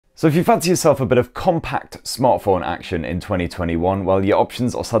So if you fancy yourself a bit of compact smartphone action in 2021, well, your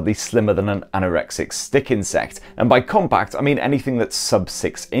options are sadly slimmer than an anorexic stick insect. And by compact, I mean anything that's sub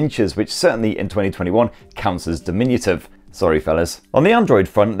 6 inches, which certainly in 2021 counts as diminutive. Sorry fellas. On the Android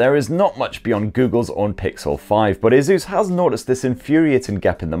front, there is not much beyond Google's own Pixel 5, but Asus has noticed this infuriating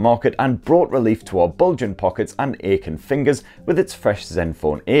gap in the market and brought relief to our bulging pockets and aching fingers with its fresh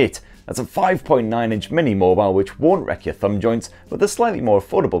Zenfone 8. That's a 5.9-inch mini mobile which won't wreck your thumb joints, with a slightly more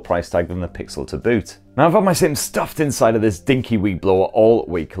affordable price tag than the Pixel to boot. Now I've had my sim stuffed inside of this dinky weed blower all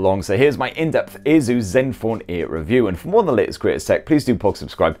week long, so here's my in-depth Asus Zenfone 8 review, and for more on the latest greatest tech, please do poke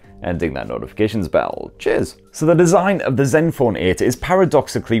subscribe and ding that notifications bell. Cheers! So the design of the Zenfone 8 is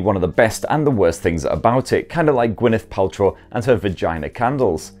paradoxically one of the best and the worst things about it, kinda like Gwyneth Paltrow and her vagina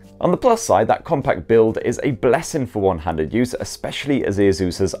candles. On the plus side, that compact build is a blessing for one-handed use, especially as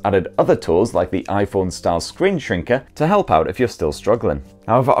Asus has added other tools like the iPhone-style screen shrinker to help out if you're still struggling.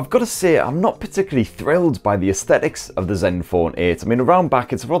 However, I've got to say, I'm not particularly thrilled by the aesthetics of the Zenfone 8. I mean, around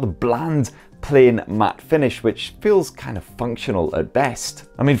back, it's a rather bland, plain matte finish, which feels kind of functional at best.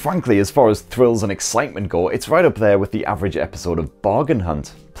 I mean, frankly, as far as thrills and excitement go, it's right up there with the average episode of Bargain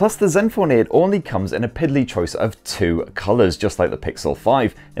Hunt. Plus, the Zenfone 8 only comes in a piddly choice of 2 colours, just like the Pixel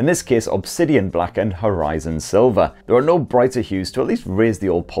 5, in this case Obsidian Black and Horizon Silver. There are no brighter hues to at least raise the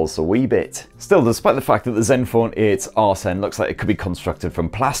old pulse a wee bit. Still, despite the fact that the Zenfone 8's arse end looks like it could be constructed from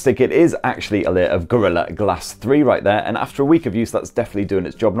plastic, it is actually a layer of Gorilla Glass 3 right there, and after a week of use that's definitely doing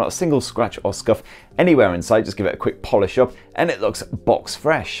its job. Not a single scratch or scuff anywhere inside, just give it a quick polish up and it looks box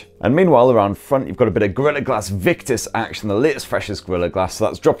fresh. And meanwhile, around front, you've got a bit of Gorilla Glass Victus action, the latest freshest Gorilla Glass, so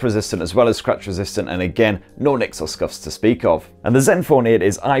that's drop resistant as well as scratch resistant, and again, no nicks or scuffs to speak of. And the Zenfone 8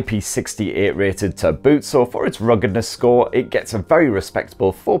 is IP68 rated to boot, so for its ruggedness score, it gets a very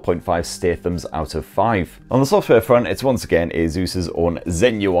respectable 4.5 Stathams out of 5. On the software front, it's once again Asus's own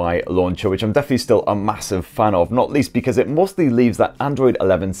ZenUI launcher, which I'm definitely still a massive fan of, not least because it mostly leaves that Android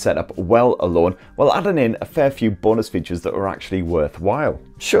 11 setup well alone, while adding in a fair few bonus features that are actually worthwhile.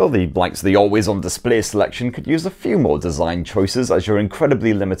 Sure, the likes of the always-on display selection could use a few more design choices, as you're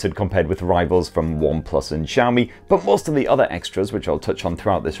incredibly limited compared with rivals from OnePlus and Xiaomi, but most of the other extras, which I'll touch on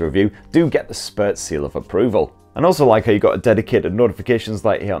throughout this review, do get the SPIRT seal of approval. And also like how you got a dedicated notifications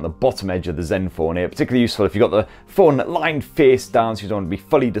light here on the bottom edge of the Zenfone 8, particularly useful if you've got the phone lined face down so you don't want to be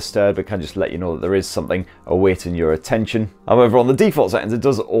fully disturbed, but can just let you know that there is something awaiting your attention. However, on the default settings, it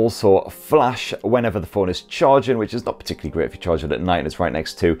does also flash whenever the phone is charging, which is not particularly great if you charge it at night and it's right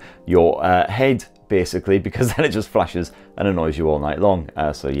next to your head, basically, because then it just flashes and annoys you all night long.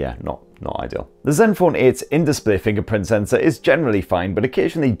 So yeah, not ideal. The Zenfone 8's in-display fingerprint sensor is generally fine, but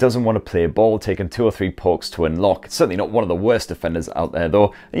occasionally doesn't want to play ball, taking 2 or 3 pokes to unlock. It's certainly not one of the worst offenders out there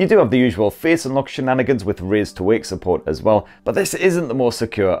though, and you do have the usual face unlock shenanigans with raise to wake support as well, but this isn't the most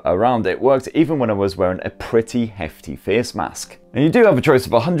secure around. It worked even when I was wearing a pretty hefty face mask. And you do have a choice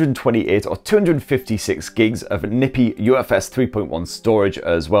of 128 or 256 gigs of nippy UFS 3.1 storage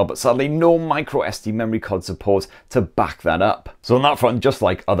as well, but sadly no micro SD memory card support to back that up. So on that front, just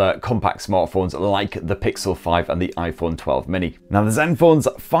like other compact smartphones like the Pixel 5 and the iPhone 12 mini. Now the Zenfone's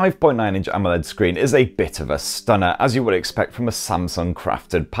 5.9-inch AMOLED screen is a bit of a stunner, as you would expect from a Samsung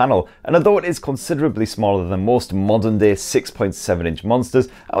crafted panel, and although it is considerably smaller than most modern day 6.7-inch monsters,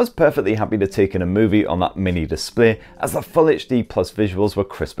 I was perfectly happy to take in a movie on that mini display, as the Full HD Plus visuals were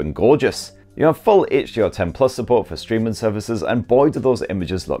crisp and gorgeous. You have full HDR10 Plus support for streaming services, and boy do those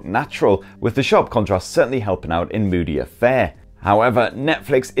images look natural, with the sharp contrast certainly helping out in moodier fare. However,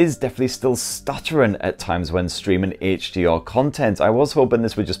 Netflix is definitely still stuttering at times when streaming HDR content. I was hoping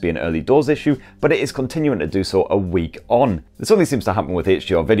this would just be an early doors issue, but it is continuing to do so a week on. This only seems to happen with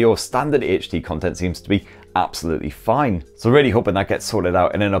HDR video. Standard HD content seems to be absolutely fine. So really hoping that gets sorted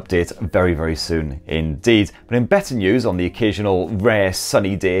out in an update very, very soon indeed. But in better news, on the occasional rare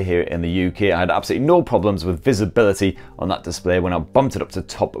sunny day here in the UK, I had absolutely no problems with visibility on that display when I bumped it up to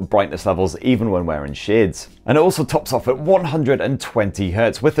top brightness levels, even when wearing shades. And it also tops off at 120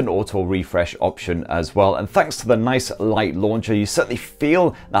 Hz with an auto refresh option as well. And thanks to the nice light launcher, you certainly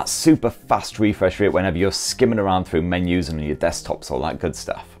feel that super fast refresh rate whenever you're skimming around through menus and on your desktops, all that good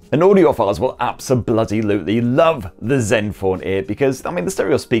stuff. And audiophiles will absolutely love the Zenfone 8 because, I mean, the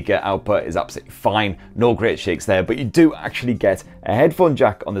stereo speaker output is absolutely fine, no great shakes there, but you do actually get a headphone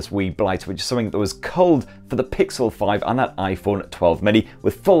jack on this wee blight, which is something that was culled for the Pixel 5 and that iPhone 12 mini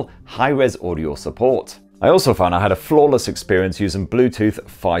with full high-res audio support. I also found I had a flawless experience using Bluetooth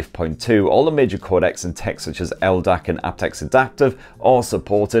 5.2. All the major codecs and tech such as LDAC and aptX Adaptive are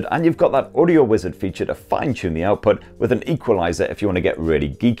supported, and you've got that audio wizard feature to fine-tune the output with an equalizer if you want to get really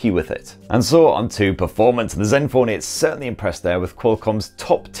geeky with it. And so on to performance. The Zenfone 8 certainly impressed there with Qualcomm's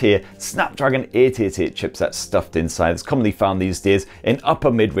top-tier Snapdragon 888 chipset stuffed inside. It's commonly found these days in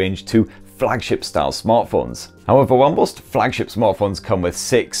upper mid-range to flagship-style smartphones. However, while most flagship smartphones come with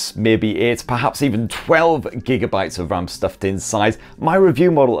 6, maybe 8, perhaps even 12 gigabytes of RAM stuffed inside, my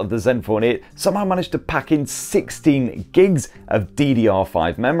review model of the Zenfone 8 somehow managed to pack in 16 gigs of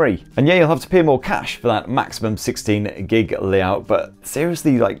DDR5 memory. And yeah, you'll have to pay more cash for that maximum 16 gig layout, but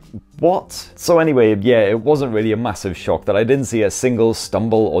seriously, like, what? So anyway, yeah, it wasn't really a massive shock that I didn't see a single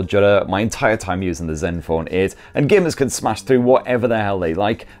stumble or judder my entire time using the Zenfone 8, and gamers can smash through whatever the hell they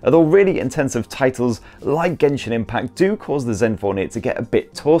like, although really intensive titles like Genshin Impact do cause the Zenfone 8 to get a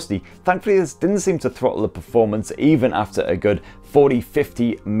bit toasty. Thankfully, this didn't seem to throttle the performance even after a good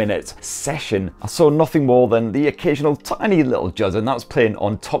 40-50 minute session. I saw nothing more than the occasional tiny little judder, and that was playing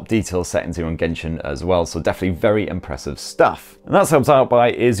on top detail settings here on Genshin as well, so definitely very impressive stuff. And that's helped out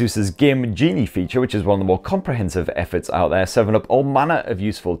by Asus's Game Genie feature, which is one of the more comprehensive efforts out there, serving up all manner of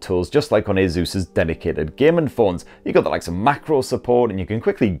useful tools, just like on Asus's dedicated gaming phones. You got the likes of macro support, and you can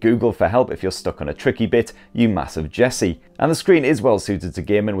quickly Google for help if you're stuck on a tricky bit, you massive Jessie. And the screen is well suited to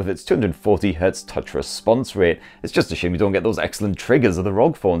gaming with its 240Hz touch response rate. It's just a shame you don't get those excellent triggers of the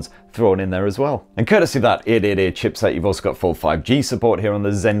ROG phones thrown in there as well. And courtesy of that 888 chipset, you've also got full 5G support here on the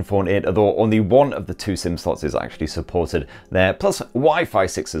Zenfone 8, although only one of the 2 SIM slots is actually supported there, plus Wi-Fi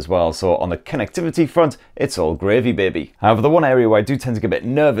 6 as well, so on the connectivity front, it's all gravy, baby. However, the one area where I do tend to get a bit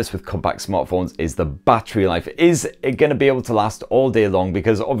nervous with compact smartphones is the battery life. Is it going to be able to last all day long?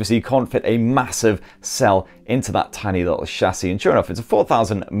 Because obviously you can't fit a massive cell into that tiny little chassis, and sure enough, it's a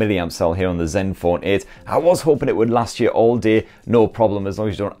 4000 milliamp cell here on the Zenfone 8. I was hoping it would last you all day, no problem, as long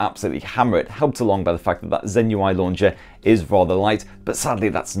as you don't absolutely hammer it, helped along by the fact that that ZenUI launcher is rather light, but sadly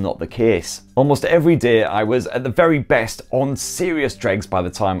that's not the case. Almost every day I was at the very best on serious dregs by the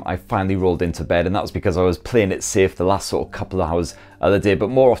time I finally rolled into bed, and that was because I was playing it safe the last sort of couple of hours of the day, but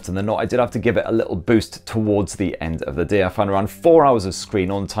more often than not I did have to give it a little boost towards the end of the day. I found around 4 hours of screen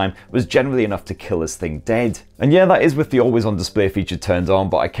on time was generally enough to kill this thing dead. And yeah, that is with the always on display feature turned on,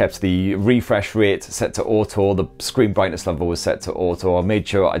 but I kept the refresh rate set to auto, the screen brightness level was set to auto. I made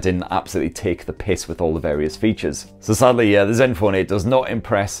sure I didn't absolutely take the piss with all the various features. So sadly, yeah, the Zenfone 8 does not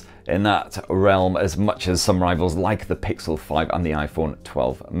impress in that realm as much as some rivals like the Pixel 5 and the iPhone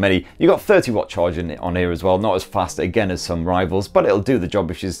 12 mini. You got 30-watt charging on here as well, not as fast again as some rivals, but it'll do the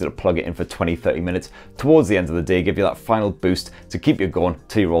job if you just to plug it in for 20-30 minutes towards the end of the day, give you that final boost to keep you going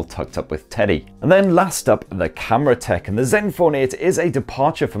till you're all tucked up with Teddy. And then last up, the camera tech, and the Zenfone 8 is a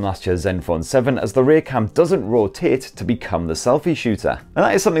departure from last year's Zenfone 7 as the rear cam doesn't rotate to become the selfie shooter. And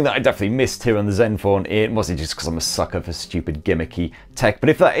that is something that I definitely missed here on the Zenfone 8, mostly just because I'm a sucker for stupid gimmicky tech, but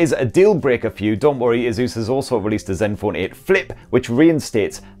if that is a deal breaker for you, don't worry, Asus has also released a Zenfone 8 Flip, which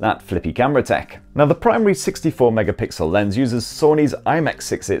reinstates that flippy camera tech. Now, the primary 64 megapixel lens uses Sony's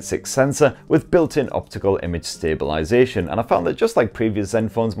IMX686 sensor with built-in optical image stabilization, and I found that just like previous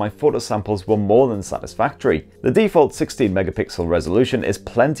Zenfones, my photo samples were more than satisfactory. The default 16 megapixel resolution is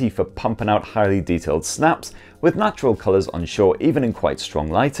plenty for pumping out highly detailed snaps, with natural colors on show even in quite strong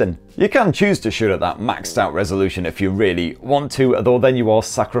lighting. You can choose to shoot at that maxed out resolution if you really want to, although then you are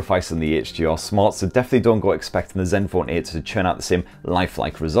sacrificing the HDR smart, so definitely don't go expecting the Zenfone 8 to churn out the same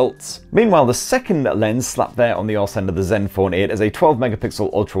lifelike results. Meanwhile, the second lens slapped there on the arse end of the Zenfone 8 is a 12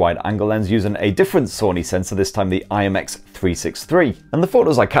 megapixel ultra-wide angle lens using a different Sony sensor, this time the IMX363. And the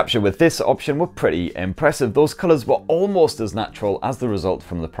photos I captured with this option were pretty impressive. Those colors were almost as natural as the result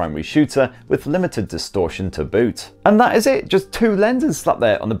from the primary shooter, with limited distortion to boot. And that is it, just 2 lenses slapped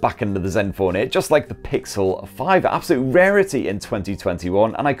there on the back end of the Zenfone 8, just like the Pixel 5. Absolute rarity in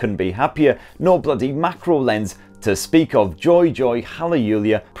 2021, and I couldn't be happier. No bloody macro lens to speak of. Joy, joy,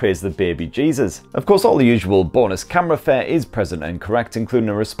 hallelujah, praise the baby Jesus. Of course, all the usual bonus camera fare is present and correct, including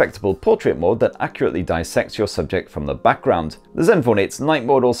a respectable portrait mode that accurately dissects your subject from the background. The Zenfone 8's night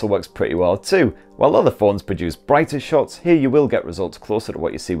mode also works pretty well too. While other phones produce brighter shots, here you will get results closer to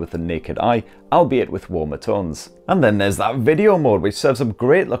what you see with the naked eye, albeit with warmer tones. And then there's that video mode, which serves up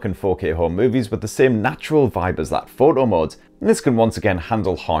great looking 4K home movies with the same natural vibe as that photo mode. And this can once again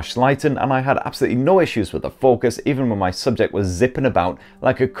handle harsh lighting, and I had absolutely no issues with the focus, even when my subject was zipping about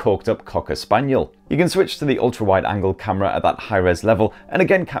like a coked up Cocker Spaniel. You can switch to the ultra wide angle camera at that high res level and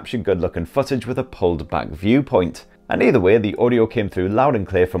again capture good looking footage with a pulled back viewpoint. And either way, the audio came through loud and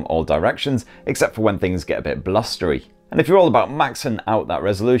clear from all directions, except for when things get a bit blustery. And if you're all about maxing out that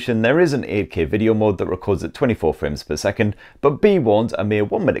resolution, there is an 8K video mode that records at 24 frames per second, but be warned, a mere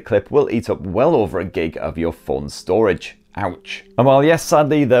 1 minute clip will eat up well over a gig of your phone's storage. Ouch. And while yes,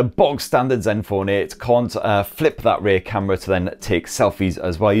 sadly, the bog standard Zenfone 8 can't flip that rear camera to then take selfies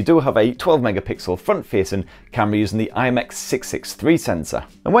as well, you do have a 12 megapixel front-facing camera using the IMX663 sensor.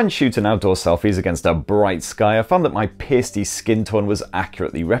 And when shooting outdoor selfies against a bright sky, I found that my pasty skin tone was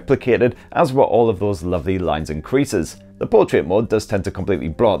accurately replicated, as were all of those lovely lines and creases. The portrait mode does tend to completely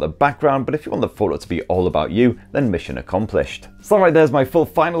blur out the background, but if you want the photo to be all about you, then mission accomplished. So right, there's my full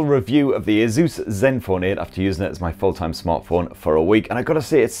final review of the Asus Zenfone 8 after using it as my full-time smartphone for a week. And I gotta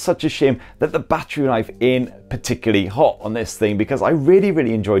say, it's such a shame that the battery life ain't particularly hot on this thing, because I really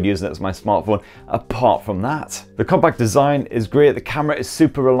enjoyed using it as my smartphone apart from that. The compact design is great, the camera is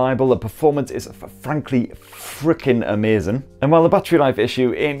super reliable, the performance is frankly freaking amazing. And while the battery life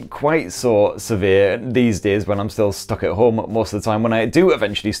issue ain't quite so severe these days when I'm still stuck at home most of the time, when I do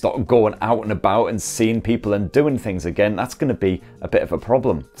eventually start going out and about and seeing people and doing things again, that's going to be a bit of a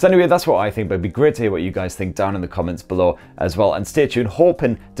problem. So anyway, that's what I think, but it'd be great to hear what you guys think down in the comments below as well. And stay tuned,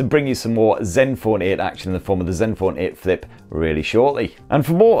 hoping to bring you some more Zenfone 8 action in the form of the Zenfone 8 Flip really shortly. And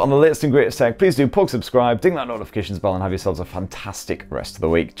for more on the latest and greatest tech, please do subscribe, ding that notifications bell, and have yourselves a fantastic rest of the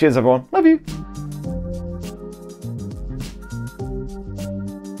week. Cheers everyone, love you.